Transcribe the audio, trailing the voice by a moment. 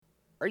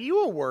Are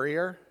you a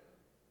worrier?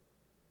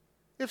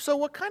 If so,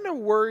 what kind of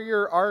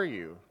worrier are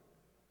you?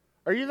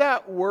 Are you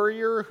that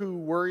worrier who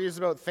worries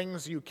about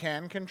things you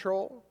can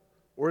control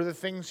or the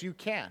things you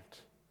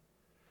can't?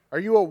 Are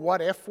you a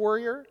what if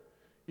worrier?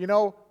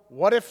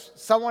 What if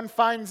someone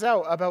finds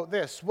out about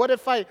this? What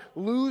if I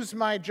lose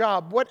my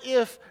job? What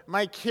if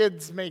my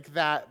kids make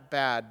that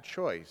bad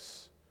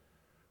choice?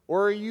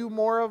 Or are you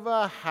more of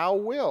a how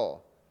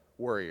will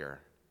worrier?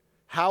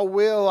 How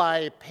will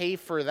I pay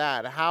for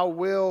that? How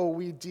will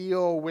we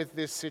deal with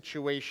this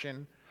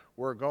situation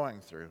we're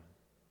going through?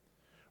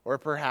 Or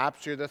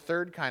perhaps you're the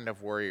third kind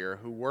of worrier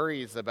who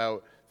worries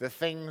about the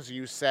things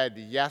you said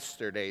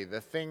yesterday, the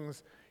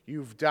things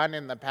you've done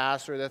in the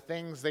past, or the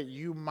things that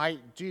you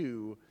might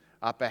do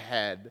up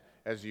ahead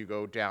as you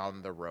go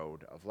down the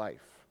road of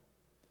life.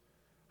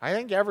 I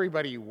think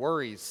everybody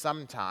worries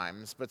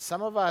sometimes, but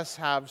some of us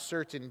have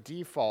certain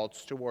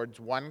defaults towards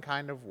one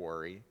kind of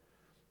worry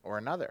or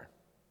another.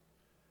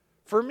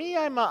 For me,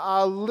 I'm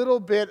a little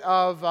bit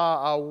of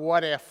a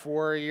what-if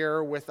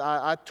worrier with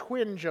a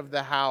twinge of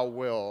the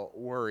how-will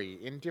worry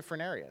in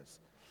different areas.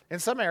 In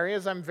some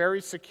areas, I'm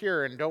very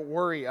secure and don't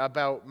worry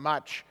about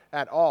much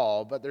at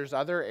all, but there's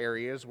other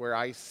areas where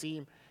I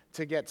seem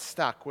to get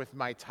stuck with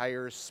my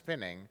tires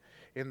spinning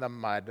in the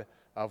mud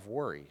of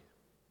worry.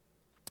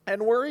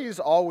 And worry's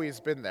always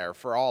been there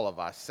for all of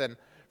us, and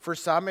for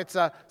some, it's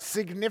a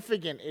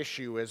significant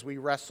issue as we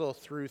wrestle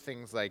through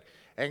things like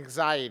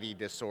anxiety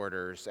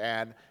disorders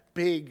and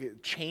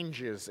big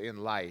changes in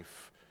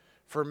life.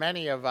 For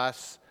many of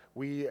us,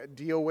 we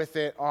deal with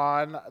it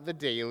on the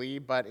daily,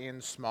 but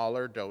in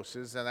smaller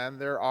doses. And then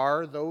there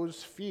are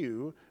those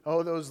few,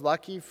 those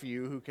lucky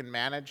few who can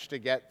manage to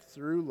get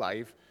through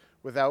life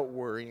without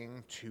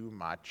worrying too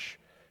much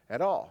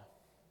at all.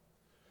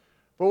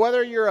 But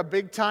whether you're a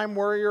big-time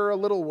worrier or a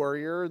little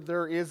worrier,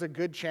 there is a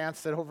good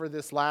chance that over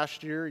this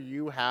last year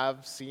you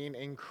have seen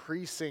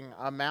increasing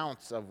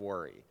amounts of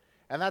worry.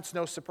 And that's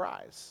no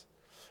surprise.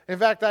 In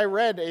fact, I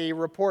read a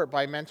report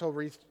by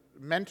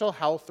Mental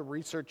Health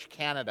Research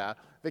Canada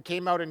that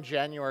came out in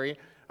January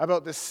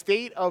about the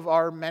state of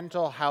our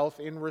mental health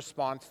in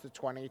response to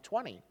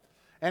 2020.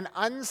 And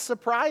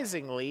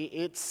unsurprisingly,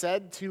 it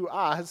said to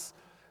us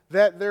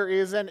that there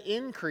is an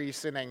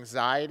increase in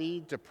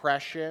anxiety,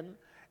 depression,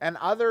 and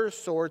other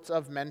sorts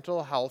of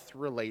mental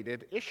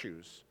health-related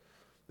issues.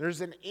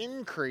 There's an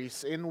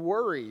increase in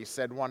worry,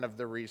 said one of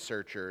the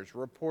researchers,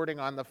 reporting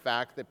on the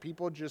fact that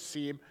people just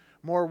seem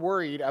more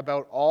worried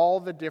about all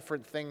the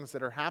different things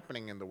that are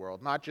happening in the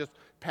world, not just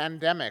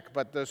pandemic,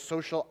 but the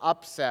social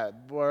upset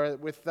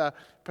with the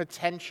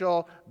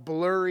potential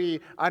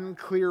blurry,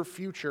 unclear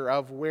future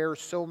of where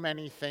so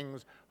many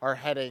things are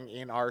heading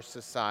in our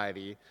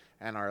society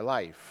and our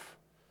life.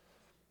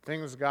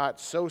 Things got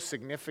so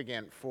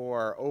significant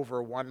for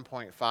over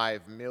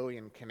 1.5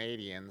 million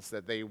Canadians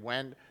that they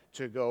went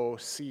to go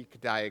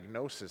seek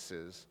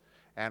diagnoses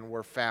and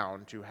were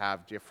found to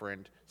have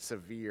different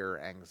severe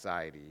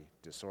anxiety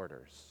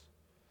disorders.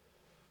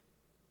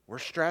 We're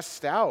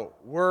stressed out.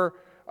 We're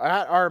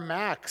at our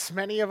max.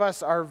 Many of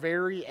us are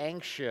very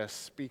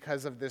anxious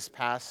because of this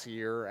past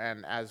year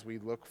and as we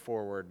look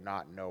forward,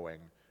 not knowing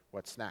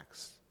what's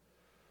next.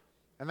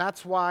 And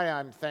that's why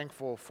I'm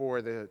thankful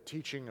for the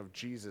teaching of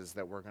Jesus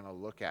that we're going to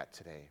look at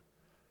today.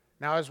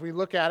 Now, as we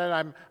look at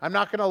it, I'm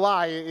not going to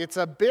lie, it's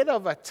a bit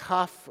of a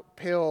tough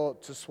pill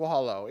to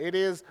swallow. It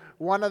is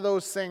one of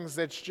those things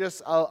that's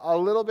just a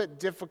little bit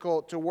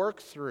difficult to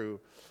work through.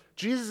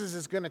 Jesus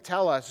is going to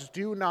tell us,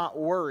 do not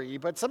worry.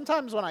 But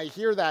sometimes when I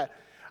hear that,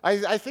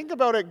 I think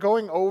about it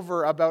going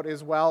over about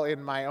as well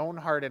in my own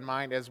heart and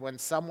mind as when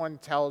someone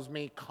tells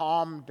me,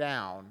 calm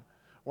down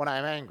when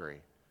I'm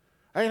angry.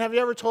 I mean, have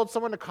you ever told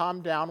someone to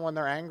calm down when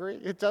they're angry?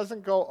 It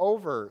doesn't go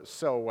over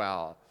so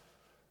well.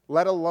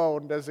 Let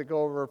alone does it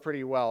go over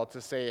pretty well to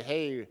say,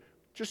 hey,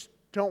 just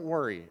don't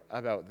worry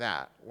about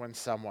that when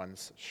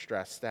someone's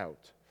stressed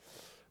out.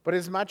 But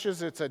as much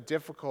as it's a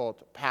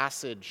difficult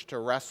passage to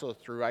wrestle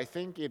through, I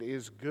think it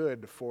is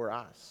good for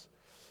us.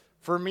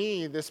 For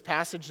me, this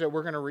passage that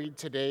we're going to read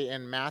today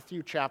in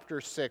Matthew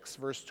chapter 6,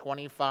 verse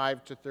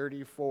 25 to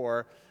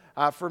 34,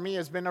 for me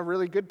has been a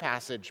really good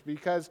passage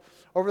because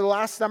over the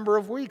last number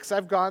of weeks,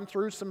 I've gone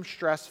through some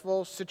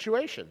stressful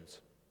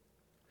situations.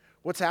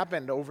 What's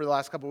happened over the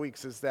last couple of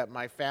weeks is that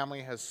my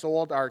family has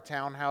sold our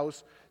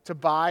townhouse to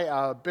buy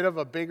a bit of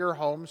a bigger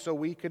home so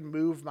we could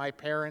move my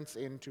parents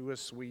into a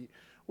suite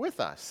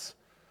with us.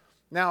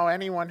 Now,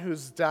 anyone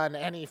who's done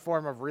any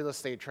form of real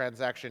estate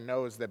transaction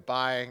knows that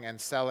buying and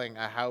selling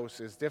a house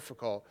is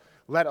difficult,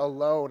 let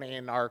alone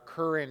in our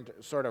current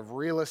sort of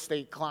real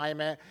estate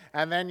climate.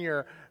 And then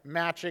you're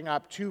matching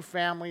up two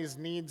families'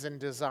 needs and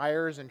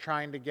desires and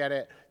trying to get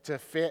it to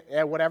fit,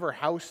 whatever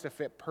house to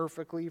fit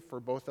perfectly for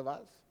both of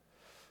us.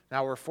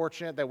 Now, we're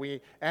fortunate that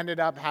we ended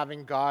up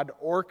having God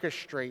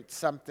orchestrate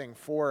something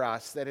for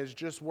us that has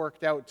just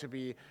worked out to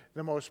be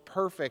the most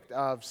perfect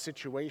of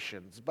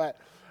situations. But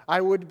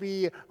I would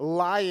be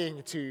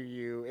lying to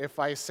you if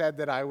I said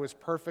that I was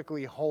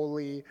perfectly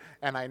holy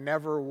and I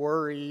never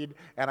worried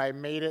and I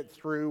made it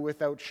through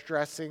without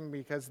stressing,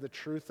 because the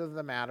truth of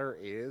the matter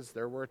is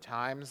there were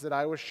times that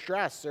I was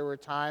stressed. There were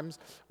times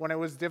when it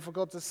was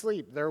difficult to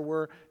sleep. There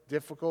were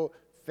difficult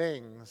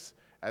things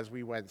as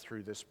we went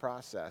through this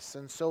process.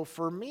 And so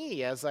for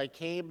me, as I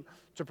came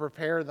to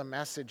prepare the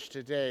message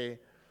today,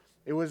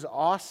 it was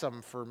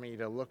awesome for me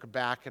to look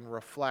back and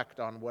reflect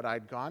on what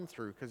I'd gone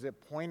through, because it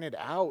pointed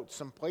out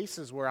some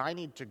places where I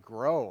need to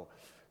grow,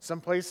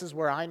 some places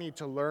where I need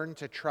to learn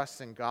to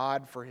trust in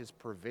God for His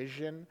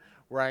provision,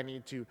 where I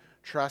need to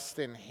trust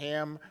in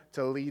Him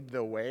to lead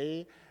the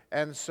way.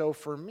 And so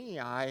for me,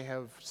 I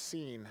have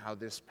seen how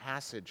this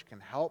passage can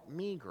help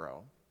me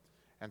grow.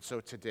 And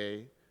so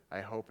today, I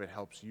hope it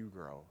helps you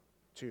grow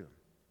too.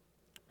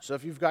 So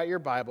if you've got your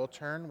Bible,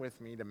 turn with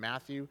me to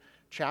Matthew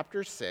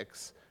chapter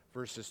 6,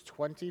 verses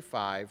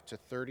 25 to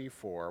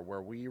 34,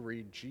 where we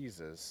read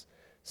Jesus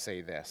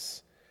say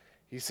this.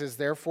 He says,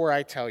 "Therefore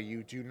I tell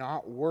you, do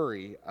not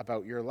worry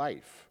about your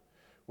life,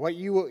 what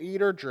you will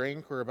eat or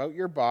drink, or about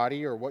your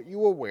body, or what you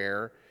will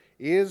wear.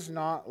 Is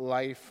not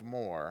life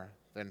more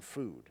than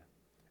food,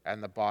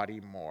 and the body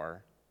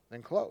more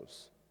than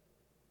clothes?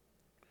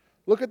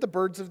 Look at the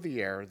birds of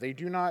the air. They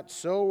do not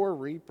sow or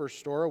reap or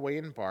store away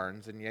in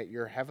barns, and yet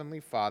your heavenly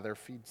Father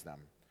feeds them.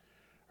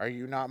 Are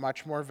you not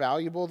much more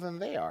valuable than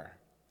they are?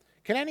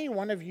 Can any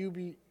one of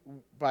you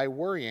by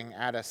worrying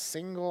add a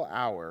single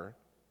hour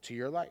to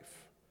your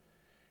life?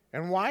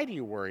 And why do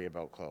you worry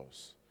about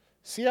clothes?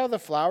 See how the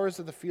flowers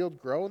of the field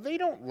grow? They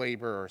don't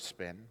labor or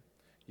spin.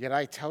 Yet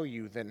I tell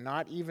you that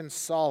not even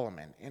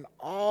Solomon in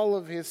all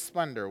of his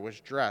splendor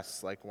was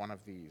dressed like one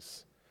of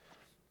these.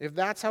 If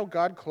that's how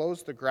God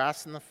clothes the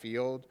grass in the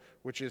field,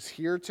 which is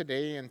here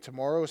today and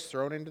tomorrow is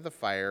thrown into the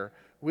fire,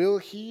 will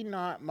He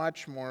not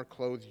much more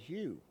clothe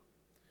you,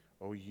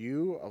 O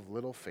you of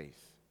little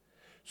faith?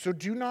 So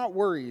do not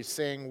worry,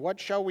 saying, what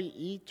shall we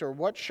eat, or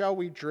what shall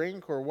we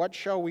drink, or what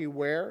shall we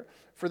wear?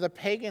 For the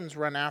pagans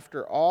run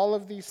after all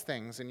of these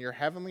things, and your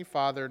heavenly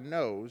Father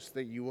knows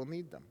that you will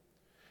need them.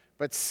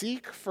 But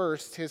seek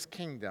first His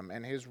kingdom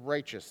and His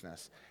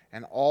righteousness,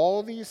 and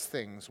all these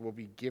things will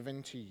be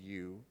given to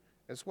you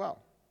as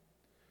well.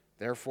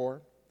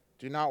 Therefore,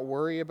 do not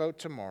worry about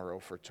tomorrow,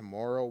 for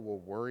tomorrow will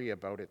worry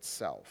about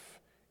itself.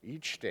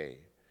 Each day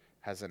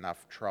has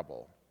enough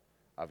trouble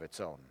of its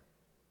own."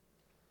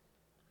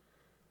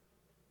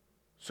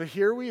 So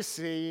here we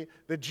see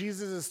that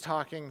Jesus is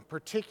talking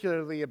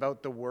particularly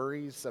about the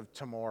worries of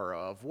tomorrow,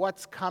 of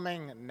what's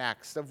coming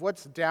next, of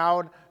what's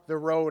down the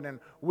road, and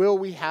will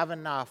we have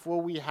enough?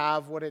 Will we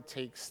have what it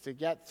takes to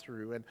get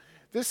through? And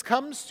this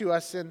comes to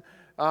us in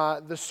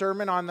the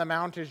Sermon on the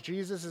Mount, as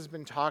Jesus has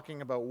been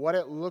talking about what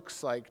it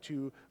looks like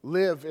to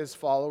live as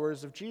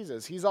followers of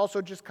Jesus. He's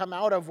also just come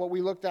out of what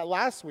we looked at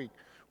last week,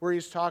 where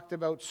he's talked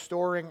about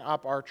storing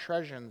up our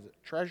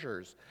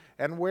treasures.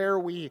 And where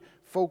we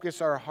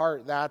focus our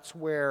heart,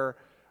 where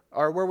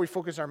we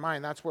focus our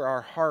mind, that's where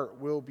our heart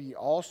will be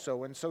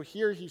also. And so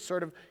here he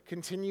sort of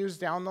continues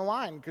down the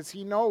line, because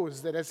he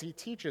knows that as he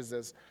teaches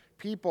us,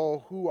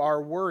 people who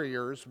are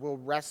worriers will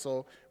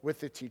wrestle with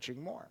the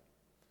teaching more.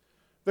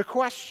 The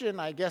question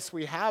I guess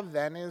we have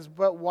then is,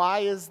 but why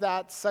is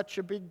that such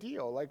a big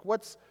deal? Like,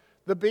 what's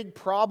the big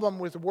problem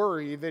with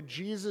worry that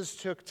Jesus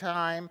took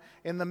time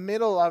in the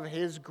middle of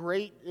his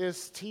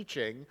greatest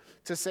teaching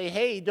to say,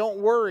 hey, don't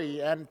worry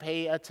and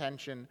pay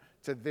attention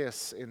to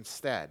this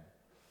instead?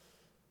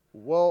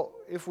 Well,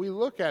 if we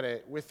look at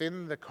it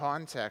within the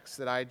context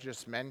that I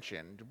just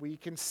mentioned, we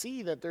can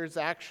see that there's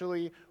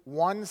actually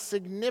one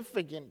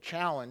significant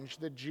challenge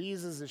that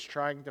Jesus is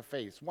trying to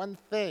face. One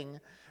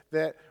thing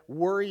that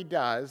worry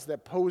does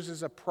that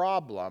poses a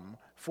problem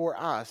for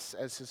us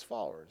as his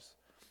followers.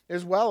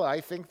 As well, I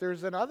think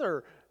there's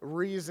another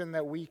reason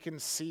that we can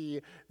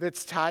see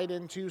that's tied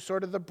into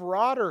sort of the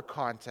broader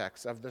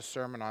context of the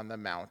Sermon on the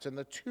Mount. And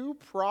the two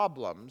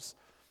problems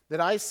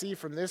that I see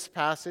from this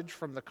passage,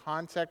 from the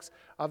context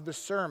of the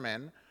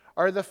sermon,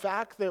 are the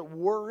fact that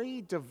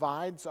worry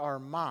divides our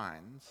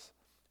minds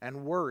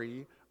and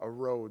worry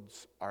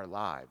erodes our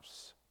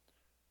lives.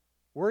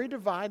 Worry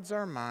divides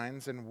our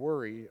minds and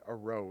worry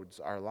erodes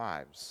our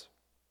lives.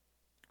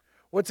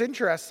 What's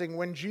interesting,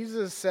 when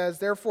Jesus says,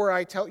 therefore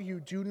I tell you,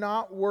 do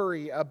not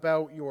worry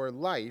about your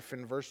life,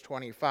 in verse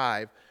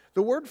 25,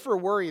 the word for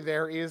worry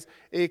there is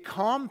a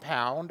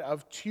compound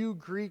of two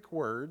Greek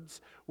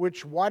words,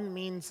 which one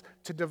means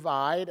to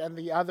divide and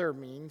the other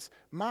means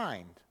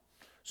mind.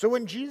 So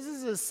when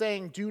Jesus is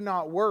saying do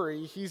not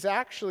worry, he's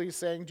actually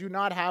saying do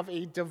not have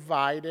a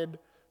divided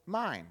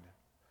mind.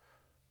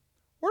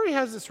 Worry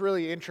has this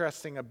really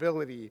interesting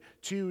ability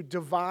to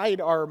divide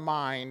our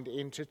mind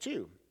into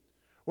two.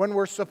 When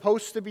we're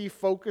supposed to be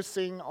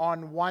focusing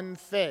on one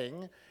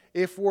thing,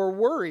 if we're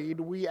worried,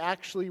 we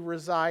actually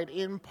reside,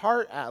 in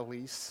part at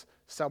least,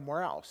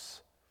 somewhere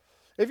else.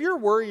 If you're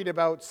worried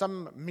about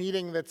some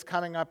meeting that's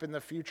coming up in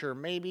the future,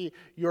 maybe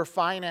your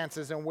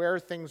finances and where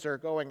things are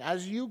going,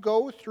 as you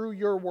go through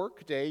your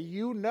workday,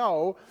 you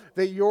know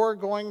that you're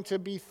going to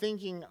be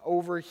thinking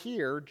over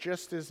here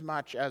just as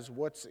much as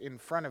what's in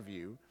front of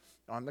you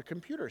on the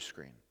computer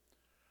screen.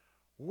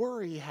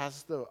 Worry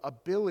has the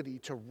ability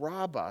to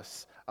rob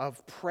us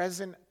of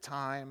present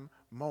time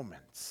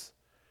moments.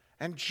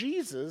 And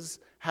Jesus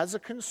has a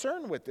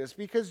concern with this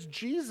because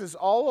Jesus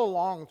all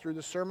along through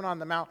the Sermon on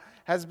the Mount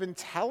has been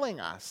telling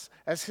us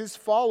as his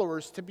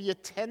followers to be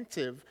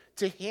attentive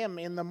to him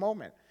in the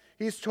moment.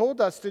 He's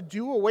told us to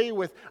do away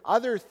with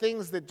other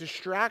things that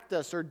distract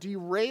us or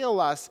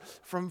derail us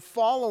from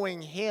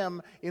following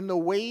him in the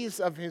ways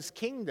of his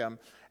kingdom.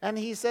 And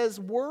he says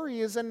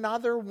worry is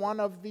another one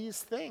of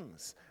these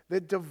things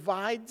that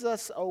divides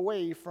us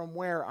away from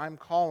where I'm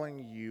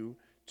calling you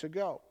to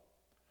go.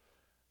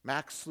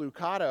 Max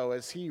Lucado,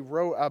 as he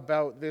wrote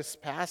about this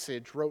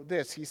passage, wrote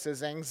this. He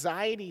says,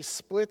 anxiety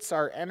splits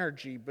our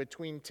energy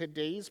between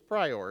today's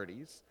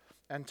priorities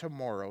and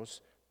tomorrow's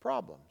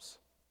problems.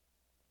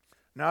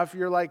 Now, if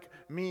you're like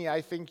me,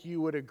 I think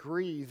you would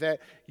agree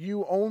that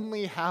you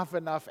only have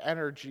enough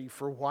energy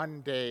for one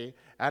day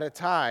at a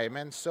time.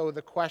 And so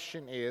the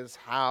question is,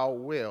 how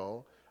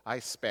will I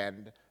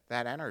spend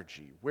that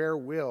energy? Where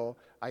will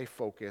I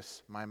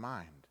focus my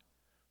mind?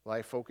 Will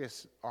I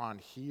focus on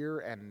here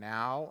and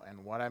now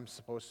and what I'm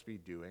supposed to be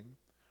doing,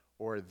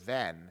 or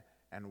then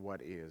and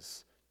what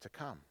is to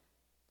come?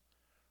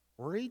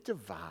 Worry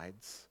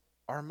divides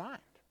our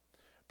mind,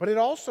 but it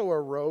also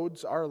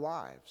erodes our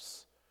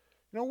lives.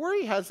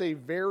 Worry has a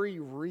very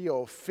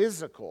real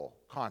physical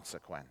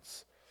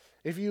consequence.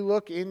 If you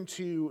look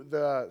into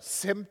the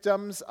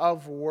symptoms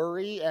of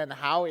worry and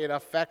how it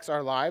affects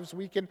our lives,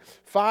 we can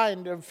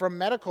find from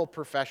medical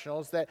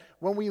professionals that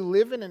when we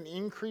live in an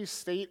increased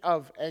state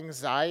of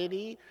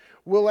anxiety,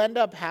 we'll end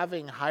up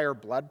having higher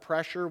blood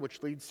pressure,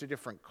 which leads to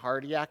different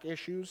cardiac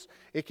issues.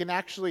 It can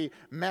actually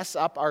mess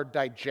up our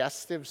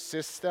digestive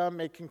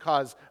system. It can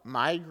cause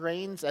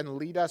migraines and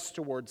lead us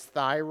towards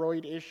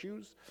thyroid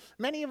issues.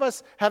 Many of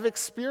us have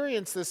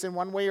experienced this in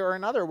one way or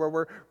another, where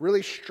we're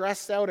really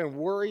stressed out and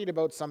worried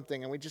about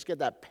something, and we just get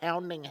that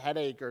pounding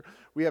headache, or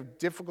we have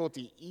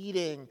difficulty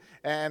eating,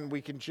 and we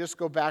can just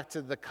go back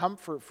to the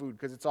comfort food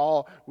because it's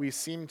all we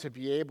seem to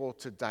be able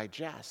to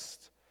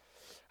digest.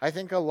 I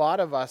think a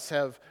lot of us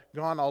have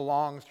gone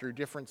along through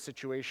different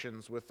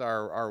situations with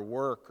our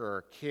work or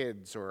our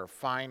kids or our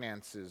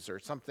finances or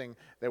something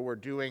that we're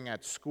doing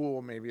at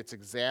school. Maybe it's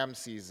exam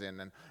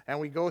season. And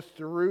we go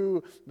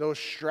through those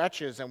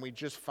stretches and we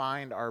just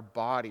find our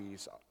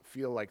bodies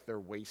feel like they're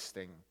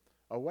wasting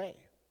away.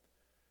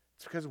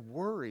 It's because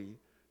worry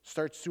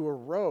starts to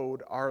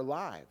erode our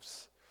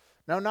lives.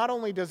 Now, not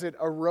only does it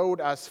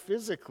erode us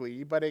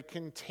physically, but it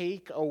can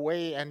take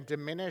away and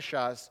diminish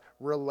us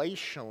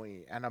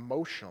relationally and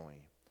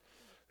emotionally.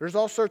 There's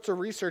all sorts of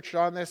research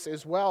on this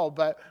as well,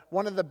 but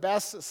one of the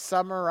best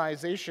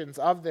summarizations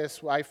of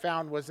this I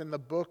found was in the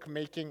book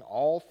Making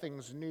All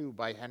Things New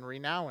by Henry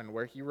Nouwen,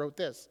 where he wrote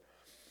this.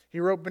 He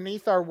wrote,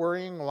 beneath our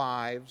worrying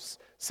lives,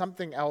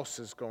 something else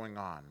is going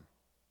on.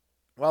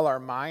 While our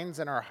minds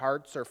and our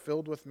hearts are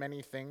filled with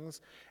many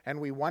things, and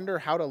we wonder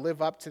how to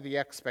live up to the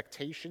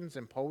expectations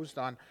imposed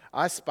on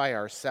us by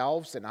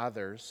ourselves and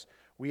others,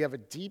 we have a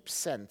deep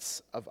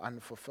sense of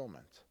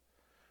unfulfillment.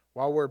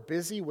 While we're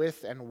busy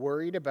with and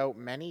worried about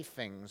many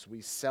things, we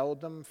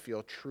seldom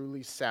feel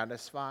truly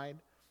satisfied,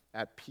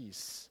 at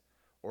peace,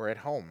 or at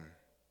home.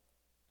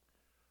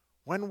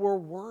 When we're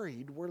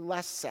worried, we're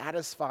less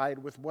satisfied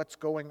with what's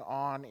going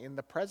on in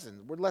the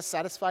present. We're less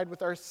satisfied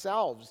with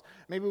ourselves.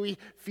 Maybe we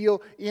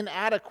feel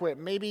inadequate.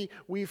 Maybe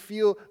we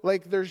feel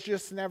like there's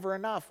just never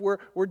enough.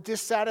 We're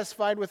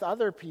dissatisfied with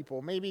other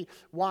people. Maybe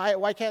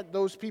why can't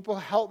those people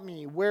help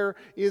me? Where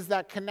is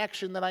that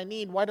connection that I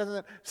need? Why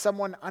doesn't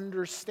someone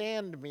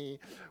understand me?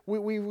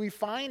 We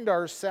find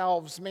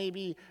ourselves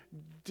maybe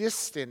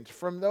distant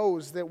from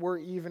those that we're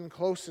even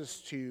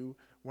closest to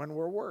when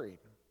we're worried.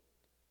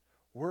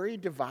 Worry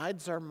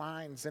divides our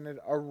minds and it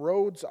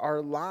erodes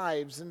our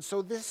lives. And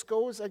so this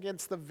goes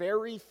against the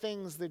very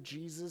things that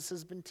Jesus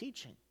has been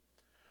teaching.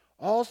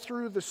 All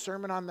through the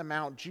Sermon on the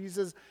Mount,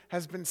 Jesus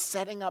has been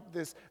setting up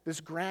this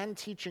grand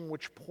teaching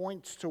which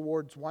points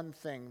towards one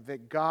thing,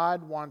 that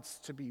God wants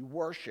to be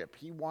worshiped.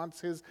 He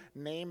wants his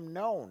name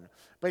known.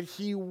 But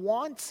he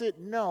wants it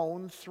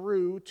known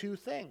through two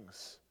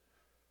things.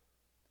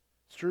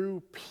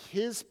 Through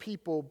his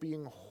people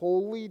being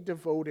wholly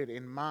devoted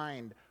in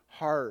mind,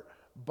 heart,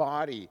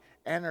 body,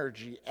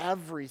 energy,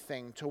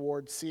 everything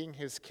towards seeing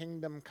his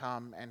kingdom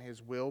come and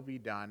his will be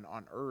done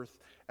on earth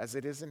as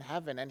it is in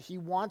heaven. And he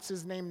wants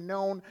his name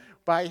known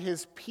by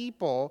his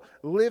people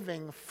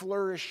living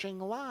flourishing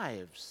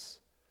lives.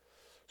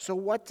 So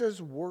what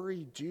does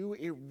worry do?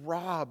 It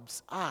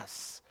robs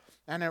us,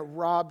 and it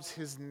robs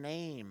his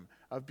name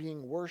of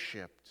being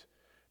worshiped,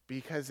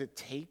 because it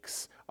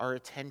takes our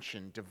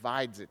attention,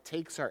 divides it,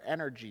 takes our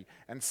energy,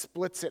 and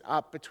splits it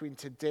up between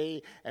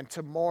today and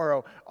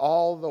tomorrow,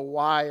 all the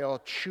while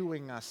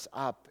chewing us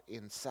up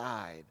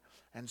inside.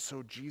 And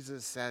so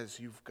Jesus says,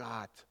 you've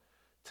got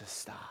to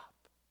stop.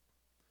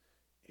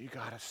 You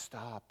got to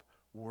stop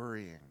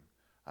worrying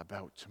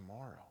about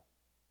tomorrow.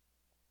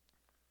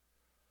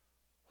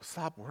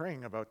 Stop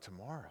worrying about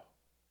tomorrow.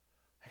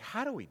 Like,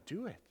 how do we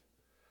do it?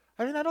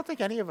 I mean, I don't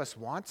think any of us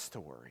wants to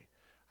worry.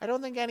 I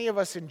don't think any of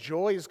us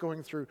enjoys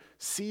going through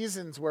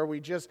seasons where we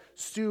just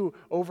stew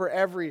over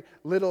every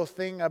little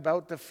thing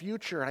about the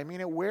future. I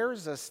mean, it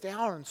wears us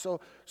down. So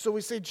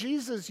we say,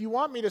 Jesus, you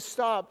want me to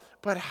stop,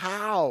 but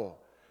how?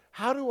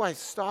 How do I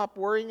stop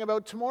worrying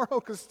about tomorrow?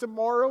 Because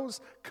tomorrow's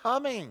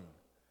coming.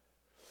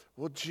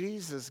 Well,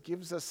 Jesus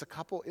gives us a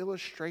couple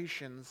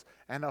illustrations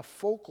and a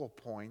focal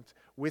point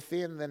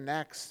within the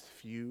next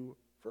few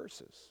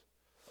verses.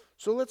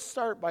 So let's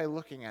start by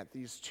looking at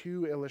these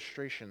two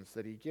illustrations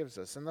that he gives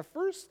us. And the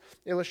first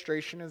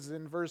illustration is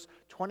in verse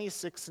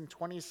 26 and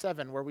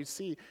 27, where we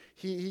see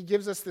he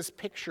gives us this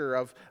picture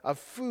of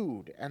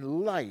food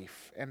and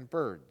life and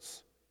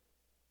birds.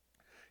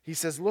 He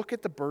says, look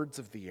at the birds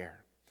of the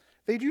air.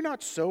 They do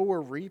not sow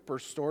or reap or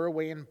store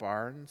away in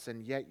barns,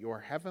 and yet your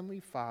heavenly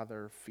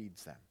Father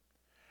feeds them.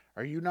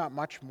 Are you not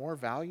much more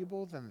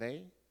valuable than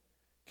they?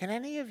 Can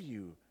any of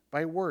you,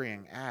 by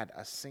worrying, add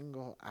a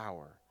single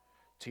hour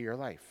to your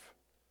life?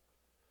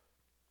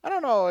 I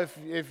don't know if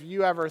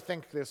you ever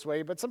think this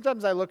way, but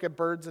sometimes I look at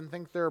birds and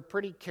think they're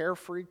pretty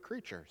carefree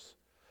creatures.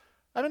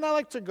 I mean, I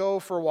like to go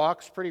for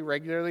walks pretty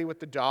regularly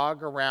with the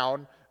dog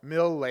around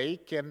Mill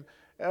Lake, and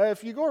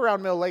if you go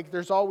around Mill Lake,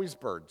 there's always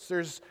birds.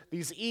 There's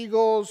these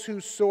eagles who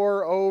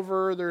soar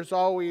over. There's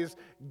always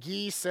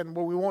geese, and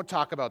well, we won't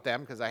talk about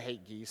them because I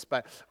hate geese,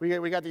 but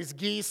we got these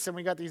geese, and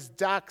we got these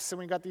ducks, and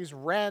we got these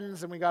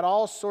wrens, and we got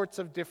all sorts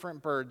of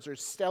different birds.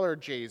 There's stellar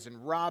jays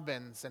and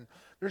robins, and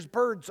there's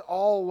birds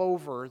all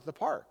over the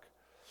park.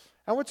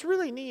 And what's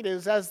really neat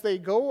is as they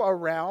go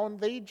around,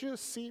 they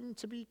just seem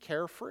to be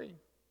carefree.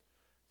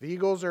 The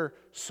eagles are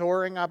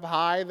soaring up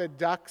high. The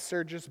ducks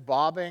are just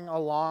bobbing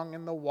along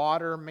in the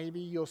water. Maybe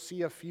you'll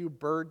see a few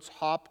birds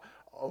hop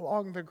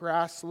along the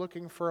grass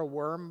looking for a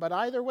worm. But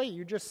either way,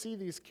 you just see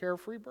these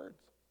carefree birds.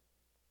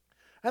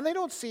 And they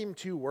don't seem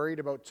too worried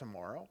about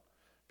tomorrow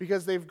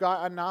because they've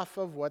got enough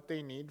of what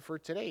they need for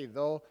today.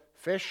 They'll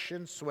fish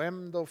and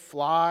swim, they'll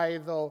fly,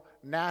 they'll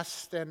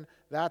nest, and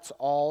that's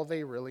all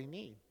they really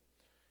need.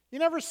 You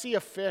never see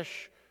a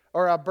fish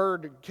or a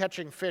bird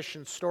catching fish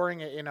and storing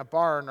it in a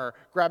barn, or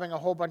grabbing a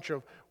whole bunch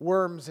of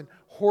worms and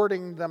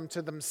hoarding them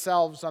to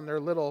themselves on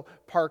their little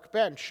park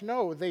bench.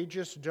 No, they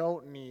just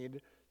don't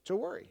need to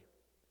worry.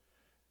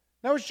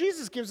 Now, as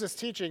Jesus gives us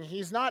teaching,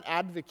 he's not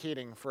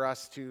advocating for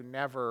us to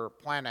never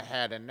plan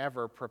ahead and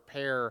never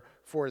prepare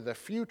for the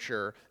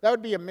future. That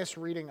would be a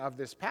misreading of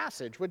this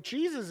passage. What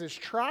Jesus is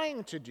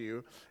trying to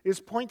do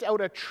is point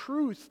out a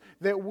truth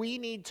that we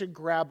need to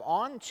grab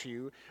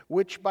onto,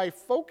 which by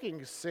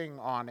focusing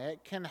on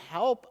it can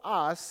help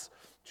us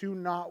to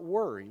not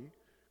worry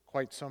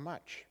quite so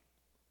much.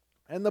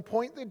 And the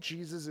point that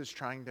Jesus is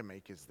trying to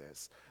make is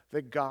this,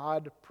 that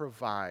God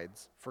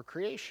provides for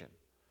creation.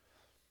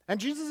 And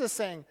Jesus is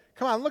saying,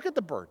 come on, look at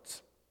the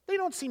birds. They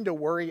don't seem to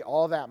worry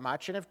all that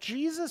much. And if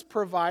Jesus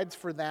provides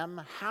for them,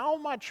 how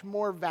much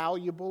more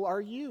valuable are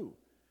you?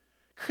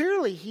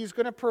 Clearly, he's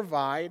going to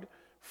provide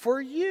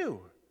for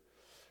you.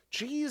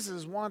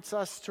 Jesus wants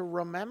us to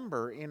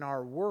remember in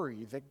our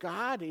worry that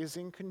God is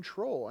in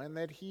control and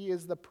that he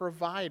is the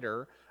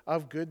provider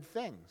of good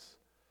things.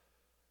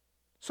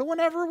 So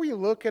whenever we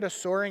look at a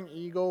soaring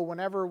eagle,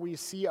 whenever we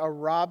see a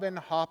robin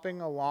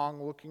hopping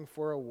along looking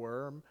for a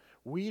worm,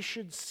 we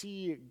should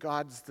see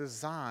God's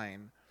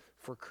design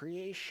for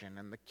creation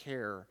and the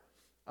care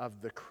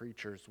of the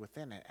creatures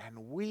within it. And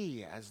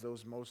we, as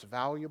those most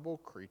valuable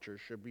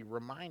creatures, should be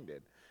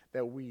reminded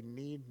that we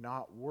need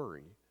not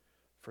worry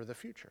for the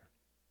future.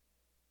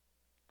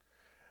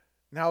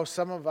 Now,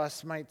 some of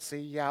us might say,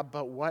 yeah,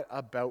 but what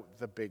about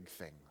the big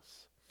things?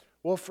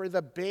 Well, for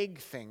the big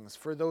things,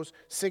 for those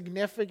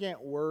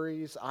significant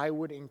worries, I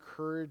would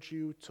encourage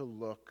you to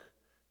look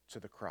to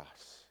the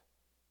cross.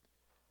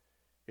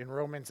 In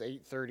Romans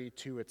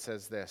 8:32, it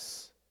says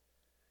this,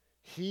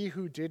 "He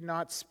who did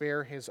not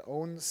spare his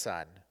own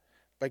son,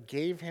 but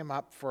gave him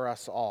up for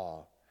us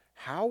all,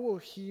 how will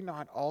he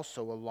not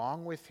also,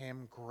 along with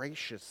him,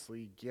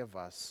 graciously give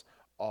us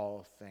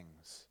all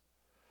things?"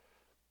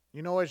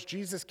 You know, as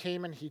Jesus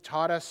came and he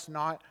taught us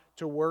not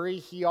to worry,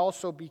 he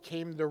also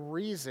became the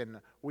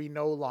reason we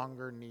no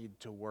longer need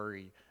to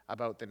worry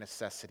about the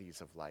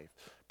necessities of life.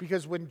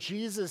 Because when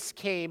Jesus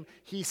came,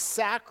 he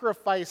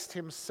sacrificed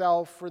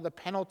himself for the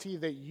penalty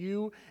that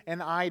you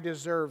and I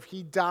deserve.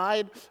 He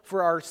died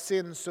for our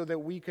sins so that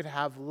we could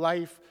have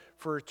life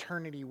for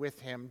eternity with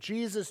him.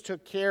 Jesus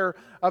took care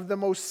of the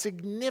most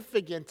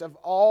significant of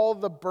all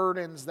the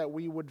burdens that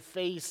we would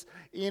face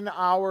in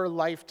our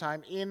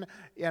lifetime, in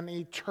an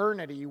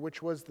eternity,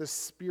 which was the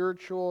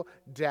spiritual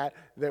debt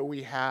that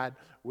we had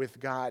with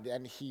God.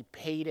 And he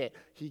paid it.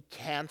 He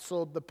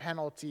canceled the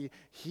penalty.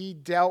 He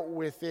dealt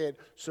with it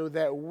so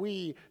that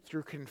we,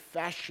 through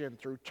confession,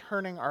 through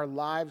turning our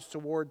lives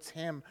towards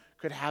him,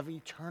 could have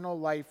eternal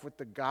life with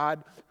the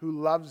God who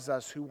loves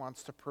us, who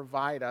wants to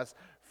provide us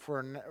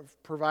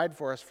provide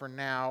for us for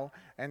now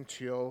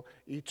until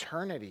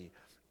eternity.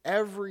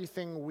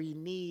 Everything we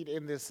need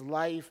in this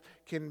life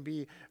can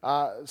be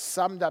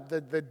summed up.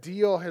 The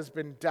deal has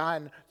been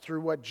done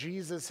through what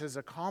Jesus has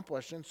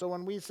accomplished. And so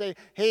when we say,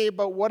 hey,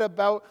 but what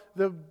about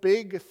the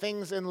big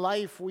things in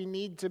life? We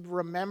need to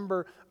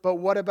remember, but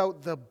what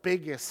about the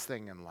biggest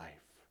thing in life?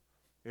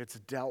 It's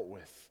dealt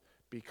with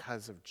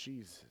because of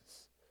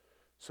Jesus.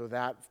 So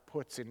that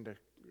puts into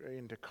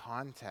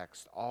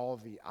context all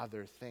the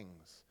other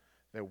things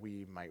that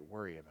we might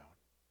worry about.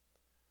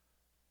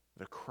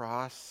 The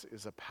cross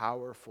is a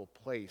powerful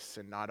place,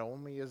 and not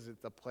only is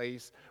it the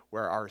place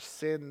where our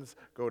sins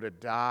go to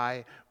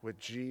die with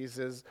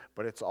Jesus,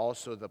 but it's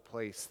also the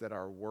place that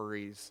our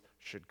worries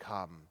should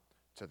come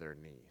to their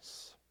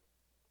knees.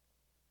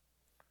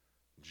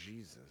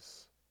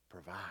 Jesus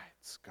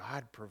provides.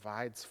 God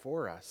provides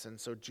for us. And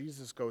so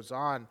Jesus goes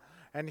on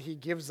and he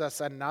gives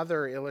us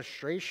another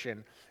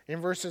illustration.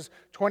 In verses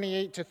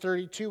 28 to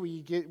 32,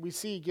 we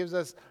see he gives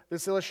us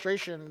this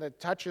illustration that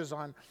touches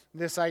on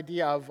this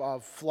idea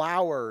of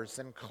flowers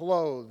and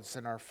clothes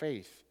and our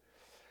faith.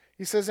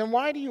 He says, "And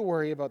why do you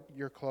worry about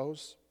your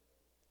clothes?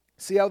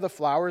 See how the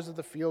flowers of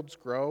the fields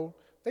grow?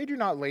 They do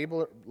not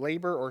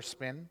labor or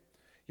spin.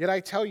 Yet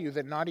I tell you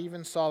that not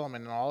even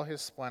Solomon in all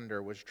his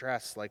splendor was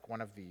dressed like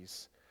one of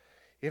these.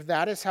 If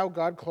that is how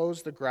God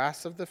clothes the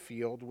grass of the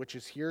field, which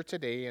is here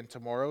today and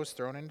tomorrow is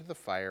thrown into the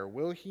fire,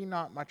 will he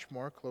not much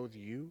more clothe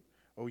you,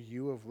 O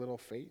you of little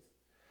faith?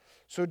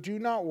 So do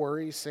not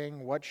worry,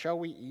 saying, what shall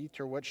we eat,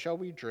 or what shall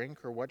we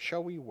drink, or what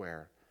shall we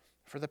wear?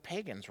 For the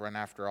pagans run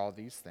after all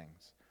these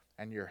things,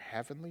 and your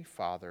heavenly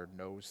Father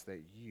knows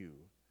that you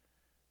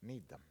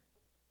need them."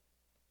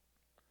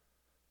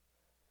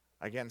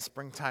 Again,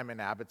 springtime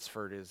in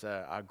Abbotsford is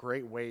a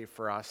great way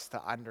for us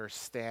to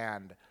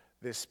understand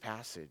this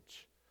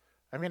passage.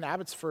 I mean,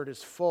 Abbotsford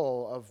is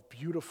full of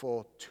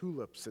beautiful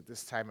tulips at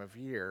this time of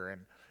year.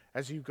 And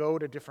as you go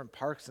to different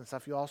parks and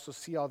stuff, you'll also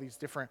see all these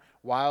different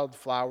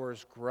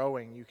wildflowers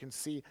growing. You can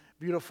see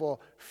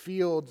beautiful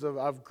fields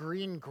of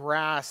green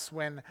grass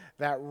when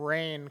that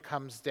rain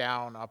comes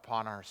down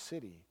upon our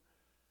city.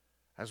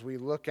 As we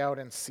look out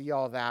and see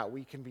all that,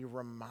 we can be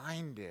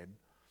reminded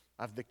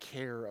of the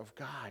care of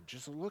God.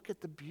 Just look at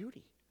the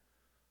beauty.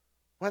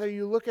 Whether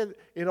you look at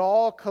it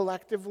all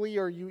collectively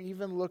or you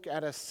even look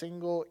at a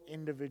single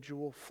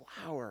individual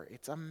flower,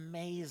 it's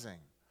amazing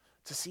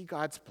to see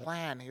God's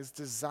plan, his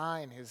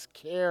design, his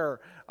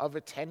care of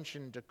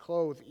attention to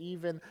clothe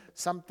even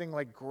something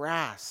like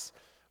grass,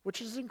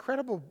 which is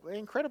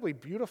incredibly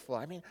beautiful.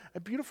 I mean, a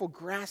beautiful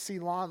grassy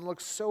lawn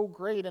looks so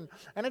great, and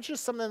it's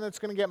just something that's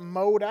going to get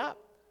mowed up.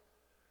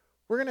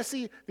 We're going to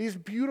see these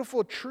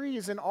beautiful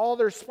trees in all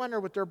their splendor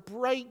with their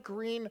bright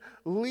green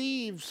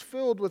leaves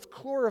filled with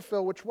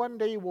chlorophyll, which one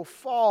day will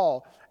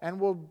fall, and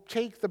we'll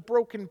take the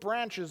broken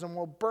branches and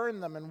we'll burn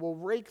them and we'll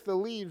rake the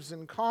leaves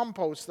and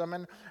compost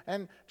them.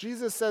 And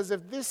Jesus says,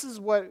 if this is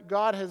what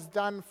God has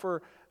done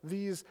for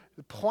these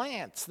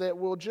plants that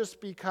will just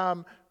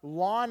become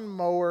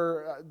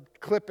lawnmower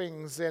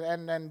clippings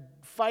and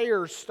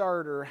fire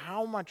starter,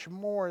 how much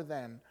more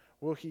then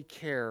will he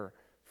care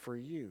for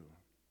you?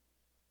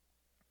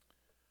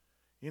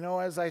 You know,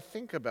 as I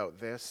think about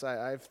this,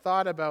 I've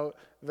thought about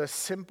the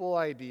simple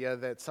idea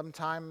that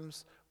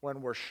sometimes when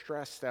we're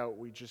stressed out,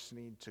 we just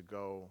need to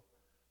go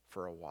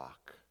for a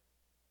walk.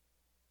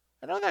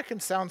 I know that can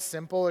sound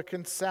simple. It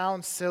can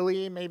sound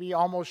silly, maybe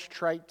almost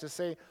trite to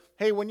say,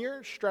 hey, when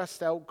you're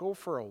stressed out, go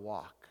for a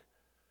walk.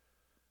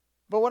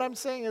 But what I'm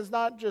saying is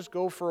not just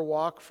go for a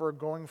walk for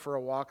going for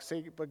a walk's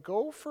sake, but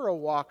go for a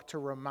walk to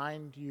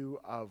remind you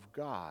of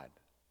God.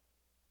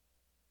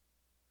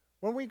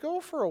 When we go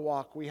for a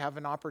walk, we have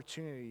an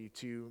opportunity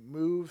to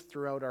move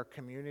throughout our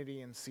community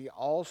and see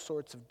all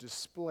sorts of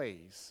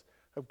displays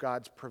of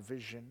God's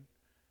provision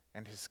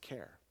and his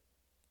care.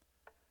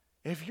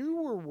 If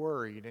you were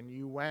worried and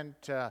you went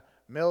to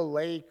Mill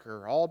Lake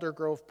or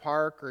Aldergrove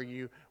Park or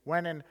you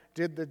went and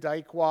did the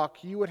Dyke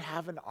Walk, you would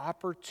have an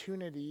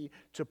opportunity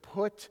to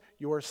put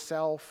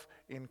yourself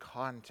in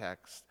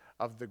context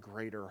of the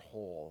greater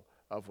whole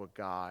of what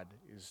God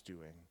is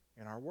doing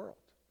in our world.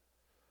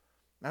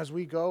 As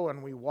we go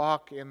and we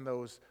walk in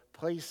those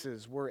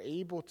places, we're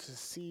able to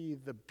see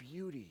the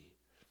beauty,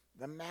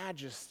 the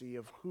majesty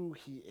of who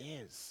he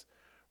is.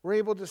 We're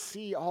able to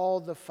see all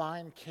the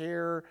fine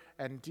care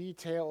and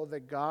detail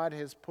that God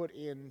has put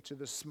into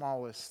the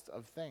smallest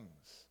of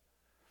things.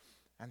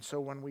 And so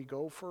when we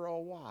go for a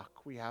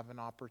walk, we have an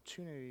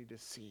opportunity to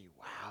see,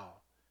 wow,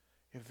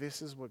 if this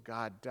is what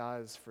God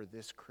does for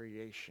this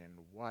creation,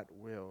 what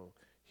will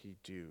he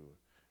do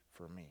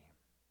for me?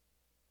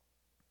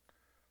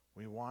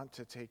 We want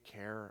to take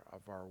care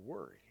of our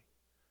worry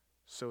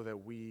so that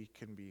we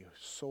can be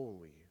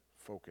solely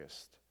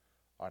focused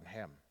on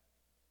him.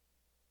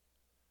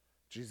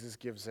 Jesus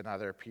gives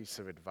another piece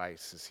of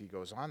advice as he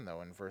goes on, though.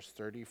 In verse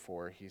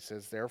 34, he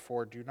says,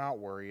 "Therefore, do not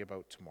worry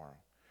about tomorrow,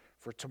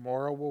 for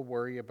tomorrow will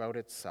worry about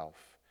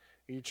itself.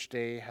 Each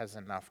day has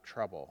enough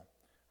trouble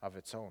of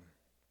its own."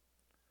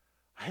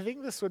 I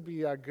think this would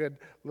be a good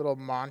little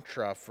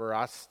mantra for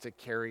us to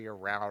carry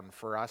around,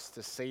 for us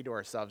to say to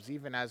ourselves,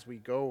 even as we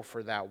go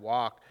for that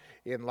walk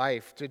in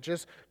life, to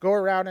just go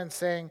around and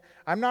saying,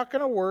 I'm not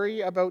going to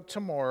worry about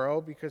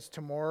tomorrow because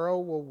tomorrow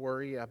will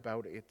worry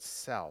about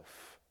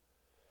itself.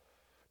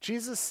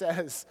 Jesus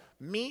says,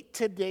 meet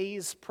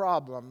today's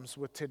problems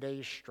with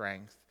today's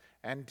strength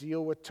and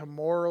deal with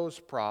tomorrow's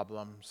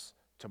problems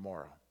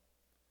tomorrow.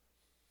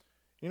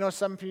 You know,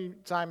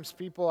 sometimes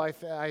people,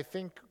 I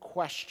think,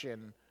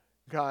 question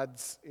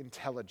God's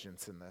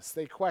intelligence in this.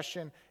 They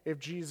question if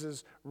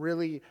Jesus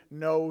really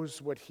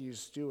knows what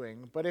he's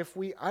doing. But if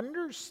we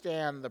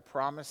understand the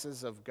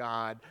promises of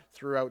God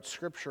throughout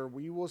Scripture,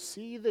 we will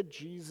see that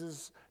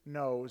Jesus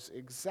knows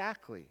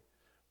exactly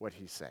what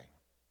he's saying.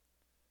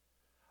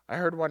 I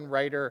heard one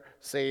writer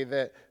say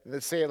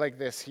it like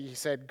this. He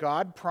said,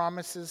 God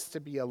promises to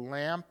be a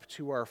lamp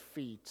to our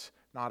feet,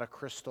 not a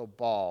crystal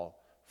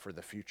ball for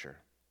the future.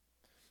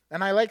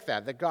 And I like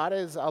that God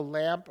is a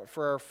lamp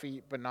for our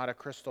feet, but not a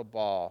crystal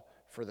ball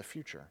for the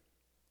future.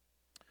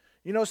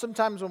 You know,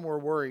 sometimes when we're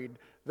worried,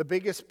 the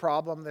biggest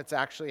problem that's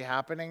actually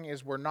happening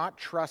is we're not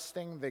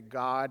trusting that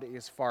God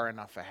is far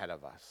enough ahead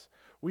of us.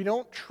 We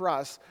don't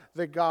trust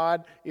that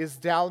God is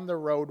down the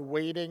road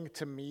waiting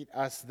to meet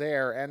us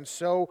there. And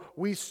so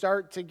we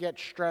start to get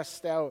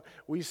stressed out.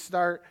 We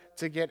start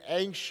to get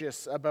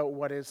anxious about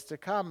what is to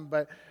come.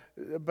 But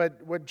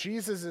what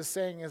Jesus is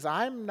saying is,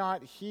 I'm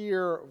not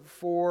here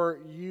for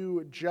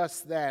you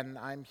just then.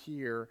 I'm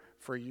here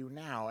for you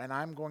now. And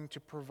I'm going to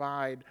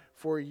provide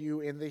for you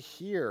in the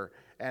here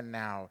and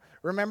now.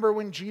 Remember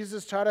when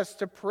Jesus taught us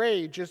to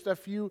pray just a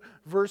few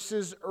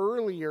verses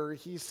earlier,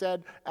 he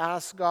said,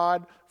 ask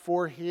God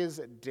for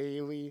his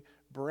daily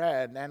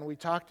bread. And we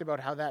talked about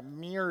how that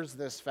mirrors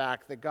this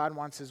fact that God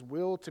wants his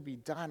will to be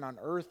done on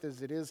earth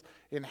as it is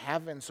in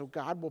heaven. So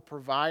God will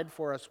provide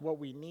for us what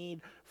we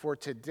need for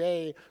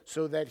today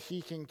so that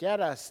he can get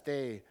us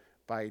day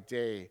by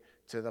day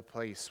to the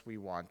place we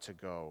want to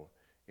go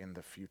in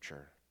the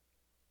future.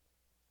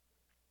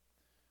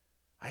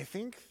 I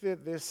think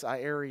that this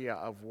area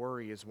of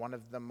worry is one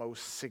of the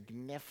most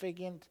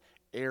significant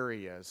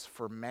areas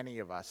for many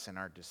of us in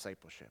our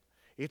discipleship.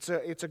 It's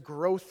a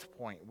growth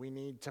point we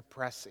need to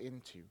press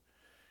into.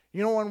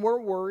 You know, when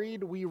we're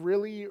worried, we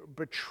really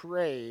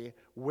betray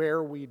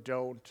where we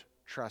don't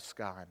trust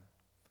God.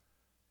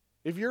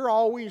 If you're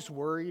always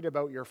worried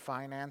about your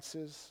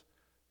finances,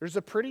 there's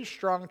a pretty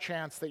strong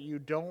chance that you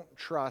don't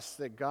trust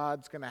that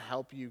God's going to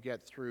help you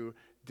get through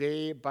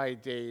day by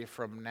day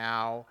from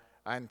now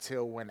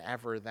until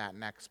whenever that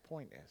next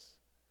point is.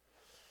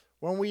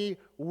 When we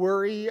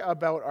worry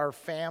about our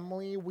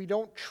family, we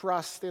don't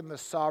trust in the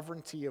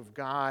sovereignty of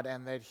God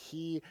and that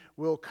he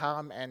will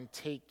come and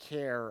take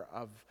care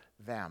of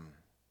them,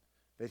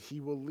 that he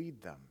will lead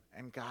them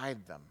and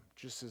guide them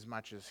just as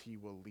much as he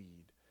will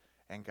lead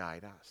and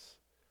guide us.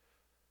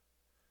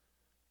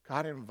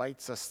 God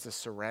invites us to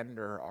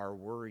surrender our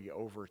worry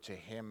over to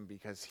him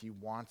because he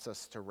wants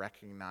us to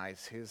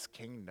recognize his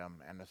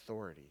kingdom and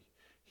authority.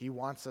 He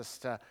wants us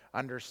to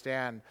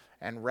understand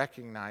and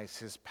recognize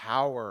his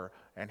power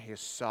and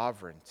his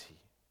sovereignty.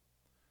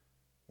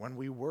 When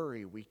we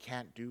worry, we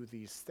can't do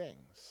these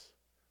things,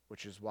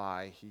 which is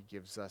why he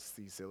gives us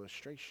these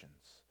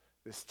illustrations,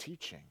 this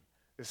teaching,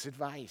 this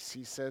advice.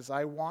 He says,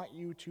 I want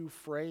you to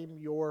frame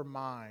your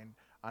mind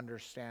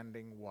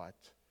understanding what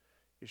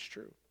is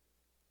true.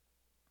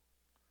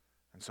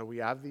 And so we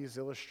have these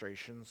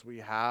illustrations. We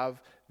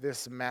have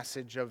this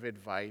message of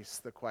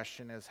advice. The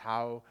question is,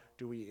 how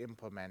do we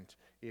implement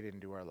it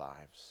into our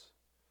lives?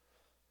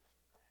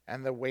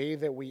 And the way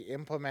that we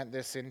implement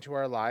this into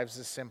our lives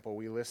is simple.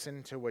 We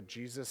listen to what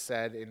Jesus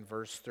said in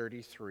verse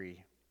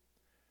 33.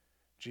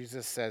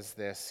 Jesus says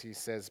this. He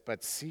says,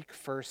 but seek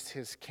first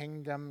his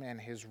kingdom and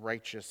his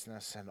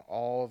righteousness, and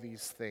all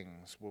these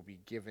things will be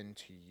given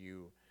to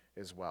you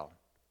as well.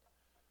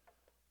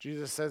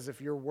 Jesus says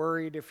if you're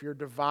worried, if you're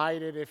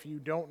divided, if you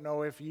don't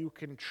know if you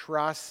can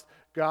trust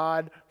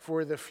God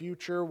for the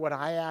future, what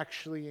I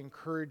actually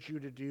encourage you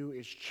to do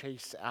is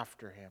chase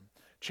after him.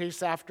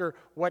 Chase after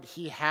what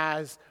he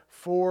has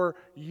for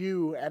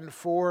you and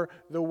for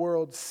the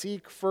world.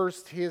 Seek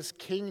first his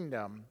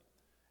kingdom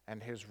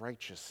and his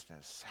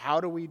righteousness. How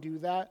do we do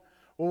that?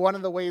 Well, one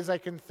of the ways I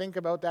can think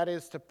about that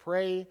is to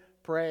pray,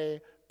 pray,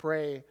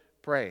 pray,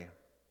 pray.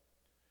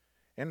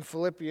 In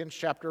Philippians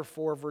chapter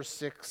 4, verse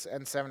 6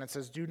 and 7, it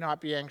says, do not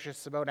be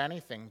anxious about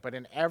anything, but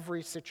in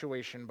every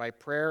situation, by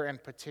prayer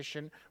and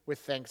petition with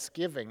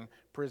thanksgiving,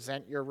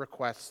 present your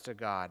requests to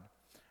God.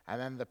 And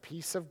then the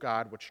peace of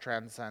God, which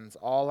transcends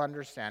all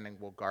understanding,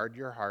 will guard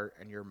your heart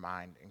and your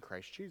mind in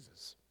Christ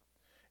Jesus.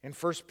 In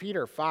 1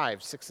 Peter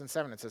 5, 6 and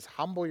 7, it says,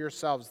 humble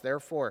yourselves,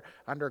 therefore,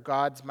 under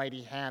God's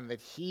mighty hand,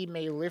 that he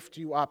may lift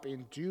you up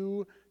in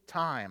due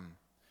time.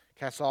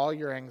 Cast all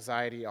your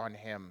anxiety on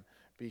him,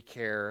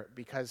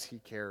 because he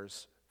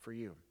cares for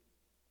you.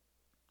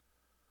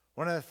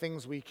 One of the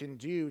things we can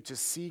do to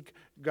seek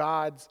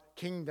God's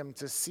kingdom,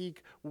 to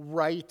seek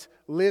right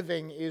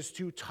living, is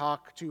to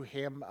talk to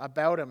Him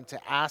about Him, to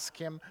ask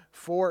Him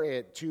for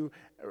it, to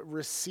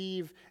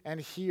receive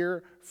and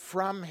hear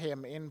from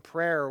Him in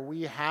prayer.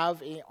 We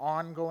have an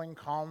ongoing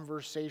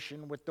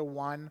conversation with the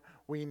one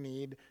we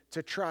need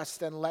to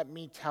trust. And let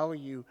me tell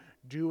you,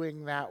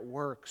 doing that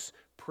works.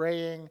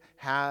 Praying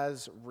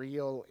has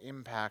real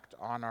impact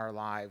on our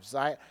lives.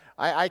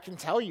 I can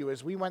tell you,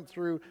 as we went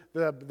through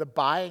the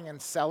buying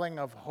and selling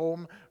of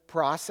home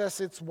process,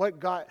 it's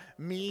what got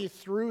me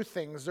through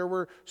things. There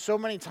were so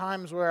many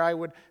times where I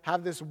would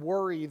have this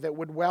worry that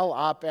would well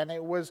up, and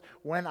it was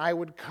when I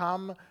would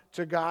come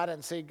to God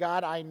and say,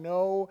 God, I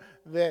know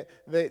that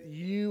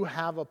you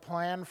have a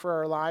plan for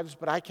our lives,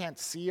 but I can't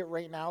see it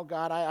right now.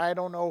 God, I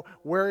don't know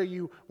where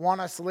you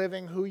want us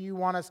living, who you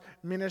want us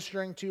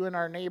ministering to in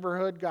our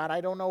neighborhood. God,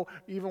 I don't know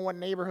even what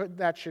neighborhood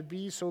that should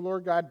be. So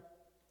Lord God,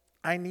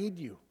 I need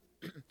you.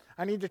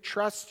 I need to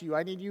trust you.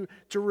 I need you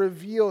to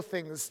reveal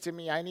things to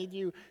me. I need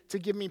you to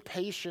give me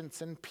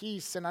patience and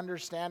peace and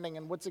understanding.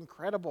 And what's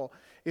incredible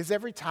is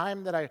every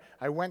time that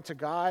I went to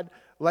God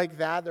like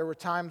that, there were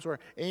times where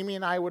Amy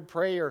and I would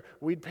pray, or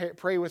we'd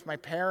pray with my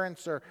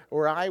parents,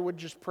 or I would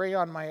just pray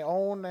on my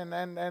own.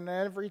 And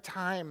every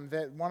time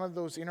that one of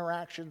those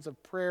interactions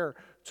of prayer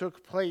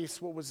took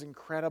place, what was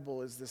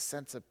incredible is this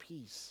sense of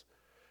peace,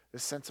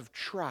 this sense of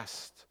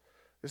trust,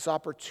 this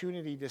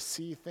opportunity to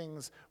see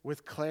things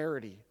with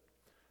clarity.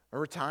 There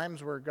were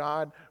times where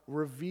God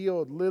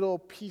revealed little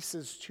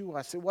pieces to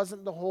us. It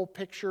wasn't the whole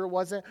picture. It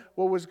wasn't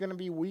what was going to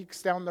be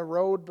weeks down the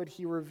road, but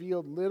He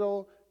revealed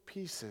little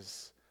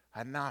pieces,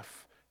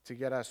 enough to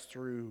get us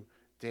through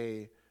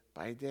day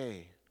by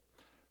day.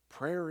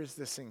 Prayer is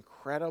this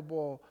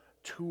incredible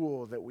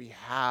tool that we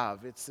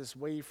have. It's this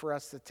way for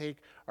us to take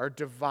our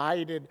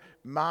divided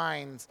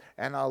minds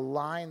and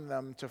align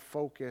them to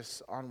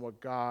focus on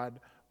what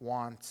God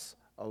wants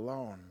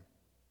alone.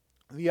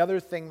 The other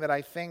thing that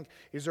I think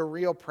is a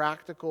real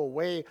practical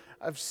way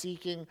of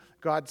seeking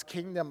God's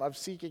kingdom, of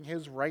seeking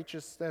His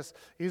righteousness,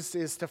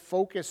 is to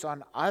focus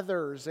on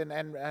others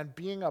and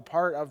being a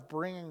part of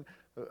bringing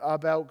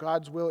about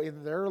God's will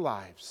in their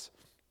lives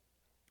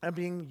and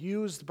being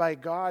used by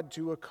God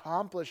to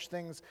accomplish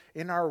things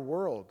in our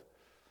world.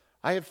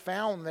 I have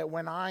found that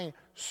when I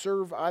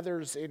serve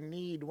others in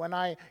need, when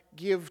I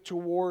give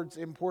towards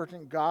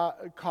important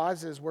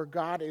causes where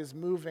God is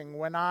moving,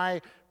 when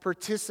I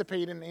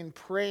participate in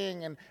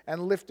praying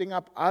and lifting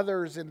up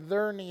others in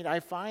their need, I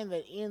find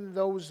that in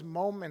those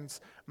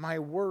moments my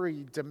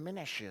worry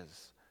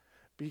diminishes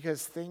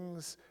because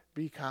things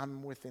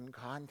become within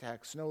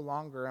context. No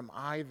longer am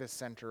I the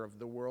center of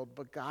the world,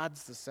 but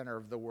God's the center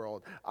of the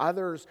world.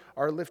 Others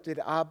are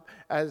lifted up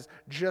as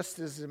just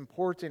as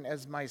important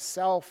as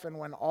myself, and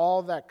when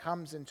all that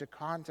comes into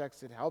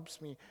context, it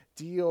helps me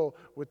deal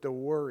with the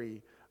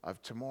worry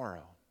of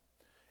tomorrow.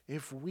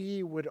 If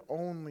we would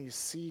only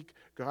seek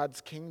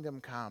God's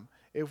kingdom come,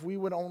 if we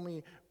would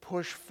only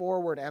push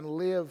forward and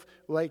live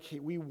like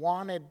we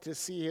wanted to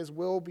see His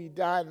will be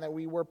done, that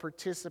we were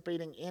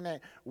participating in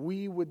it,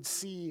 we would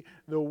see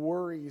the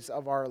worries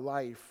of our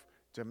life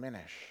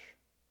diminish.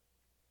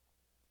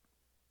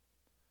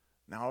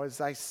 Now, as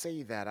I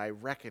say that, I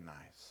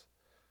recognize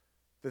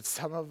that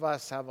some of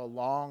us have a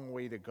long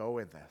way to go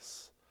in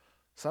this.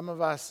 Some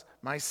of us,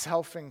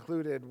 myself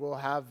included, will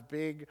have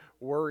big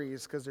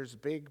worries because there's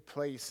big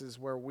places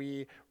where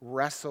we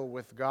wrestle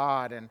with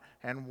God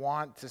and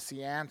want to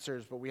see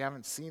answers, but we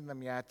haven't seen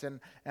them yet. And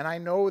I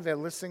know that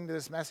listening to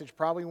this message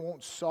probably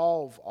won't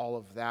solve all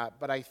of that,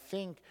 but I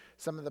think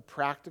some of the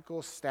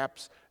practical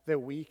steps that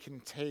we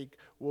can take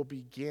will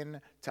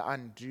begin to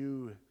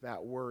undo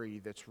that worry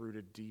that's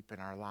rooted deep in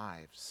our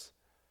lives.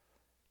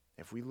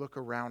 If we look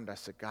around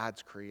us at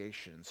God's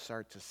creation and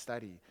start to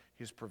study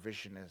His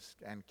provision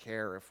and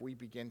care, if we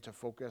begin to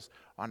focus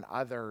on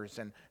others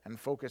and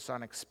focus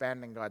on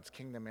expanding God's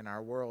kingdom in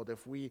our world,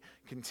 if we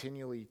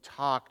continually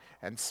talk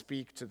and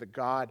speak to the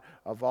God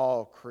of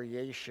all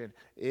creation,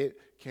 it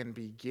can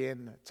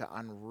begin to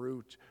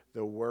unroot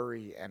the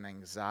worry and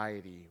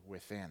anxiety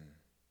within.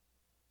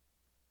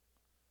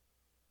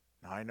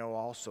 Now, I know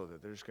also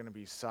that there's going to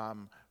be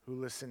some who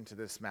listen to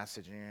this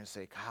message and you're going to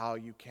say, Kyle,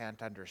 you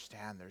can't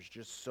understand. There's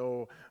just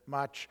so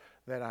much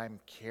that I'm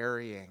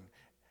carrying.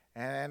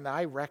 And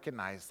I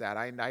recognize that.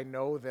 I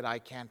know that I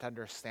can't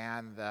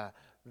understand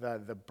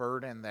the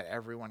burden that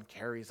everyone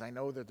carries. I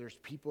know that there's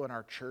people in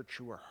our church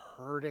who are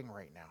hurting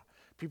right now.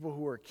 People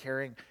who are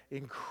carrying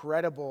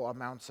incredible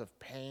amounts of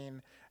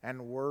pain and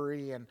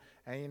worry. And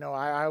you know,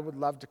 I would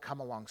love to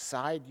come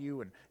alongside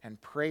you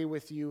and pray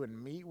with you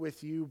and meet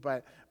with you.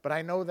 But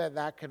I know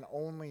that can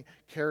only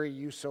carry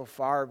you so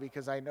far,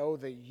 because I know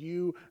that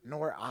you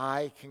nor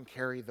I can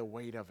carry the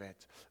weight of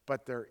it.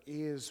 But there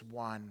is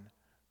one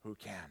who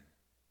can.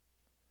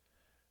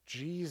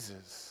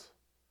 Jesus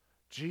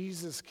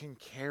can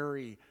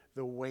carry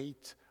the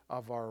weight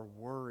of our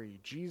worry.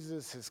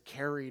 Jesus has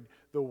carried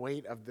the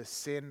weight of the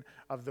sin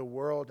of the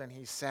world. And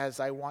he says,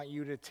 I want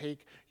you to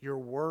take your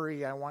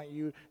worry. I want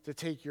you to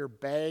take your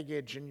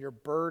baggage and your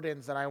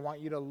burdens, and I want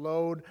you to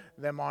load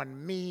them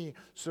on me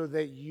so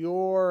that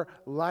your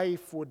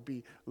life would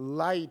be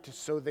light,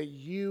 so that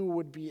you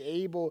would be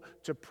able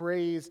to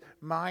praise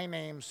my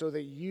name, so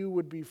that you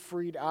would be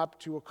freed up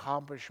to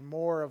accomplish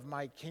more of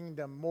my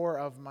kingdom, more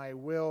of my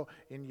will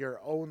in your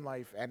own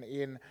life and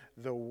in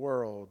the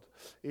world.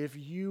 If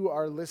you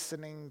are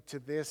listening to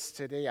this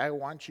today, I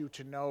want you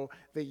to know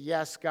that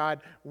yes,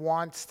 God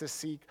wants to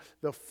seek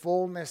the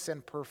fullness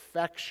and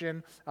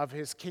perfection of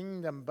his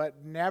kingdom,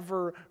 but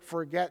never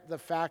forget the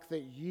fact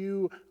that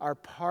you are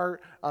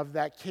part of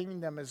that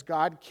kingdom. As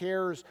God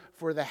cares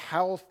for the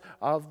health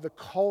of the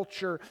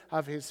culture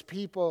of his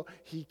people,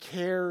 he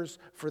cares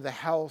for the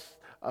health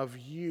of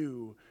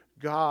you.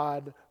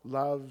 God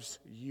loves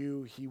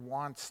you. He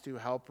wants to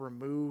help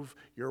remove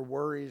your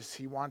worries.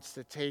 He wants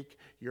to take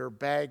your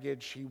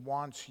baggage. He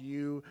wants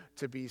you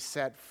to be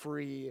set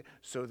free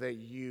so that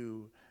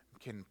you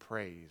can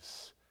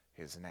praise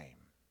his name.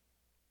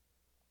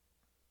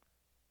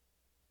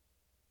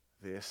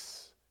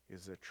 This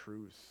is a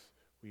truth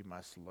we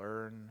must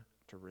learn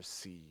to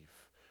receive.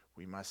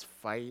 We must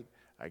fight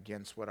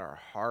against what our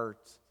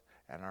hearts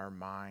and our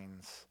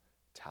minds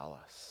tell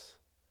us.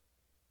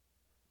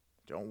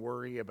 Don't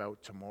worry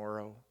about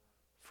tomorrow,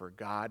 for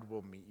God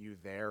will meet you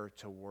there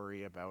to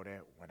worry about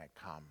it when it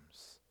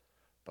comes.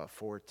 But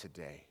for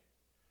today,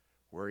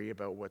 worry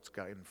about what's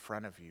in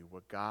front of you,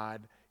 what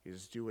God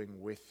is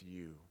doing with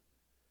you,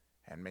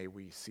 and may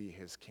we see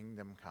his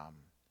kingdom come,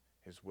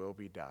 his will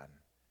be done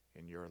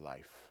in your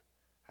life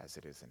as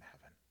it is in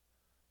heaven.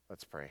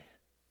 Let's pray.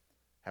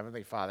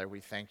 Heavenly Father, we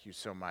thank you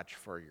so much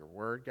for your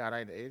word. God,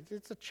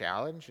 it's a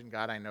challenge, and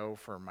God, I know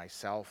for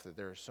myself that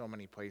there are so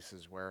many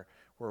places where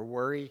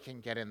worry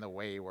can get in the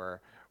way,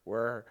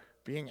 where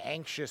being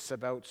anxious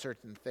about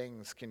certain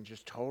things can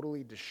just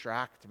totally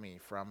distract me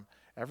from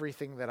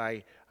everything that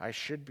I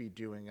should be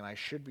doing and I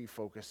should be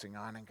focusing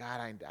on. And God,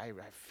 I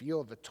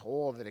feel the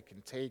toll that it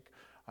can take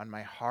on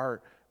my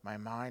heart, my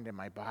mind, and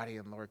my body.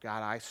 And Lord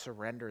God, I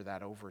surrender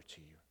that over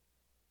to you.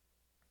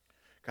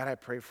 God, I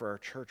pray for our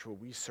church where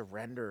we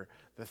surrender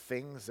the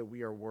things that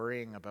we are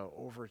worrying about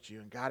over to you.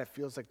 And God, it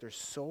feels like there's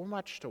so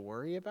much to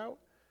worry about.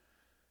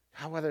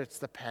 God, whether it's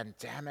the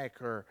pandemic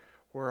or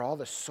all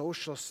the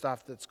social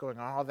stuff that's going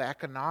on, all the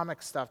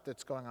economic stuff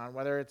that's going on,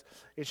 whether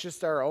it's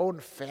just our own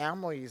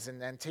families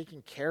and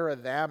taking care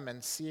of them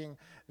and seeing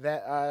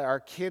that our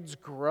kids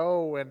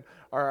grow and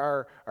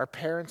our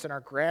parents and our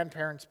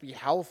grandparents be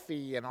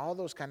healthy and all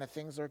those kind of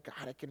things. Lord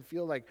God, it can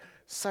feel like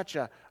such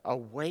a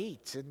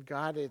weight. And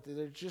God,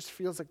 it just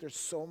feels like there's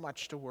so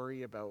much to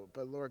worry about.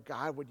 But Lord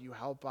God, would you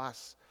help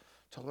us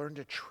to learn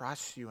to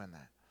trust you in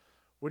that?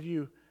 Would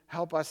you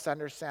help us to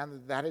understand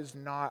that that is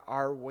not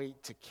our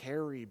weight to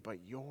carry, but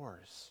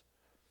yours?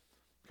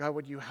 God,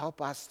 would you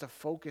help us to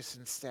focus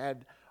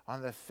instead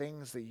on the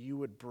things that you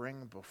would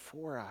bring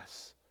before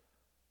us?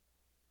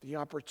 The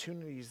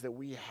opportunities that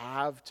we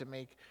have to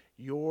make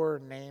your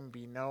name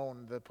be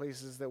known, the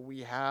places that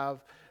we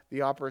have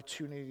the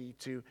opportunity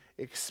to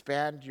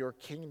expand your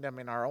kingdom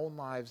in our own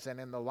lives and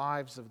in the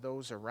lives of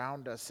those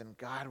around us. And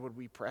God, would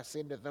we press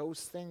into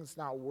those things,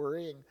 not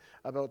worrying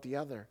about the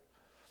other?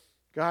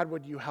 God,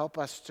 would you help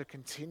us to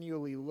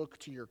continually look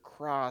to your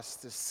cross,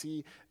 to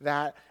see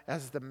that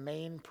as the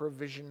main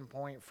provision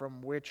point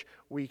from which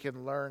we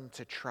can learn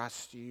to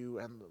trust you.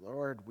 And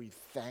Lord, we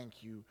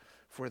thank you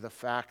for the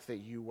fact that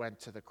you went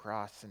to the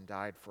cross and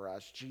died for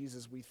us.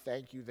 Jesus, we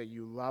thank you that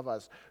you love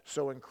us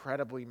so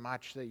incredibly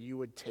much that you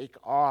would take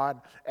on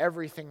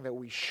everything that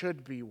we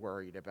should be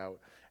worried about.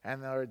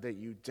 And Lord, that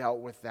you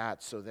dealt with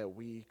that so that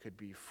we could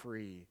be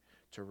free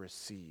to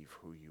receive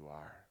who you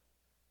are.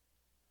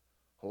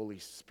 Holy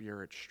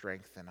Spirit,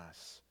 strengthen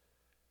us.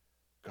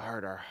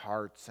 Guard our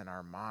hearts and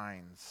our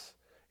minds.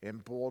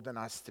 Embolden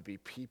us to be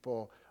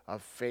people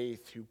of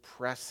faith who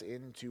press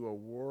into a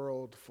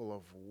world full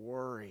of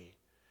worry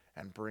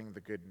and bring the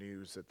good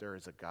news that there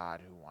is a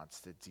God who wants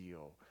to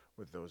deal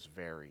with those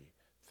very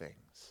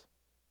things.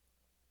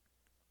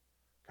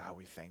 God,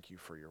 we thank you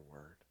for your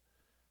word.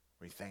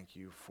 We thank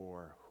you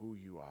for who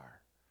you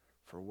are,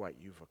 for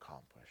what you've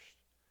accomplished.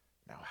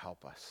 Now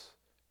help us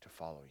to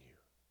follow you.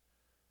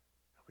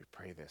 We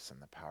pray this in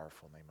the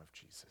powerful name of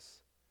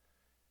Jesus.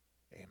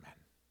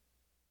 Amen.